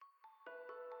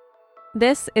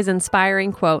This is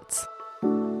Inspiring Quotes.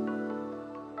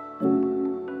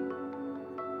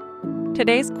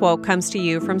 Today's quote comes to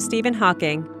you from Stephen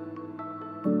Hawking.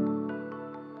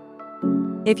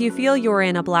 If you feel you're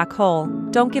in a black hole,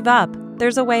 don't give up.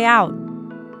 There's a way out.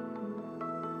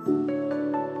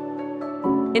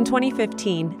 In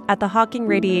 2015, at the Hawking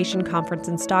Radiation Conference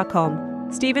in Stockholm,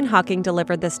 Stephen Hawking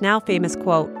delivered this now famous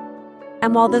quote.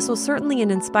 And while this was certainly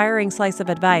an inspiring slice of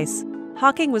advice,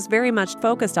 Hawking was very much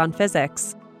focused on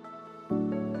physics.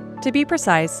 To be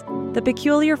precise, the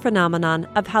peculiar phenomenon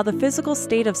of how the physical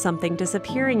state of something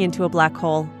disappearing into a black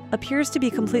hole appears to be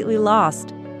completely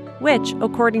lost, which,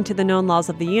 according to the known laws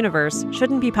of the universe,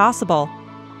 shouldn't be possible.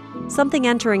 Something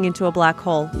entering into a black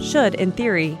hole should, in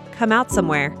theory, come out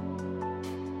somewhere.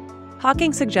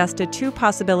 Hawking suggested two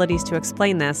possibilities to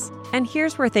explain this, and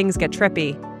here's where things get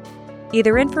trippy.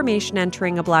 Either information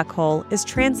entering a black hole is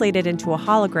translated into a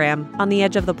hologram on the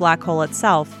edge of the black hole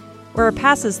itself, or it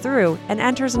passes through and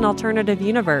enters an alternative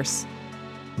universe.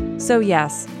 So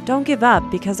yes, don't give up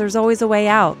because there's always a way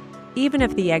out, even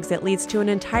if the exit leads to an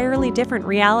entirely different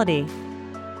reality.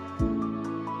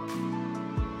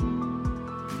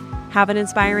 Have an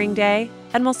inspiring day,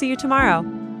 and we'll see you tomorrow.